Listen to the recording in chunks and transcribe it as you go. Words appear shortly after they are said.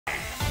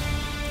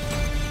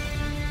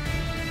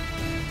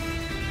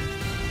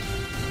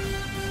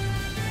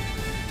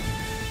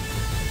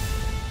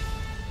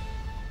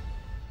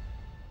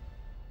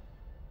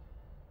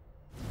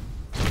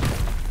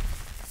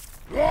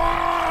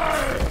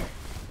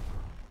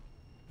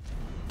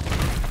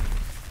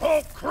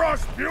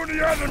us puny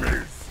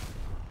enemies!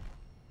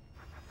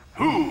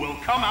 Who will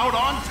come out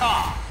on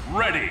top?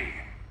 Ready!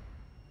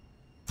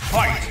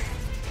 Fight!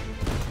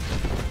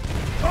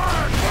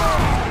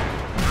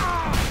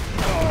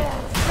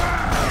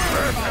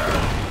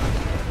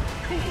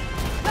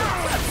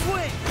 Left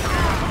swing!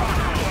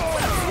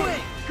 Left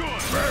swing!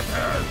 Good!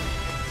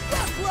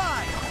 Left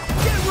right!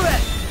 Get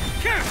ready!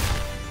 Kick!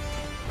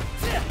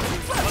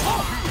 Left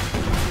hook!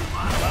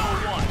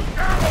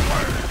 Level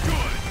 1.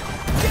 Good!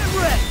 Get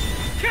ready!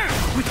 Kick!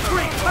 With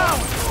great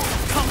power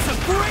comes a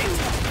great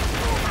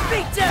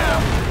beat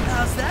down!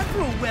 How's that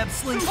for a web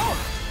sling?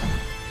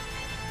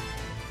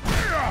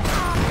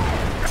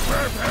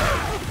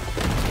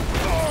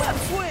 Left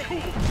swing!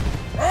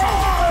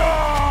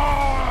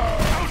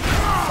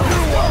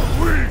 You are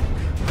weak!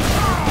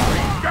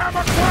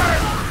 Gamma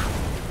Quake!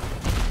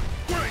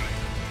 Great!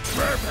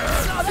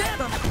 Saw that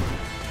coming!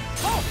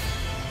 Oh!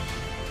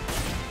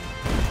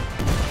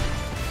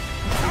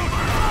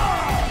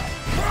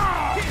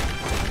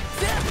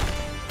 Zip!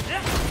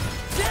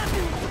 Zip!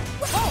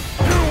 Oh!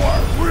 You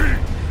are weak!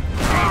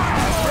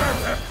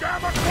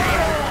 Gamma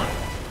Quake!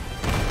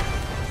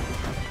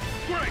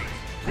 Great!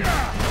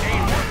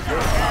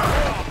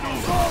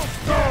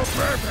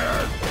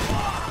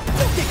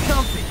 Don't get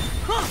comfy!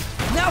 Huh!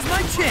 Now's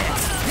my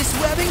chance! This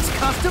webbing's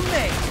custom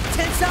made!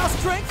 Tensile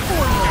strength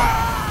formula!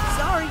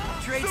 Sorry,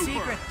 trade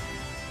secret.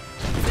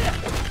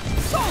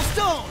 Soul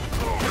Stone!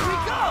 Here we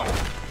go!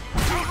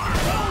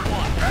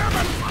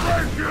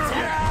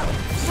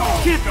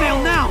 Can't fail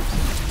now!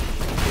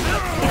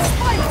 It's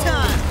fight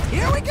time!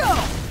 Here we go!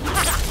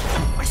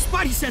 My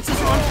spidey senses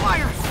are on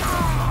fire!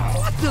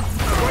 What the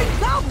great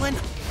goblin?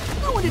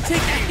 No one to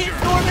take the hit,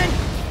 Norman!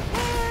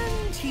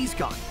 And he's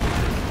gone.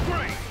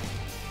 Great!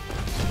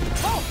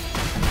 Oh!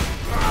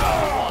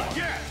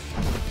 Yes!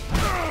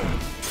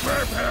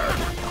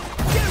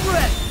 Get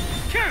ready!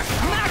 Kick!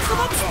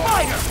 Maximum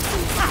spider!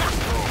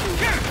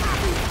 Kick!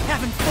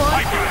 Having fun?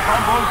 Viking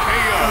combo Don't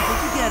KO!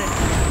 forget it.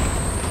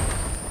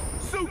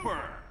 Super!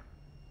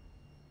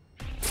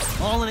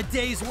 All in a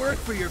day's work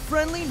for your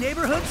friendly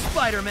neighborhood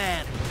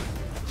Spider-Man.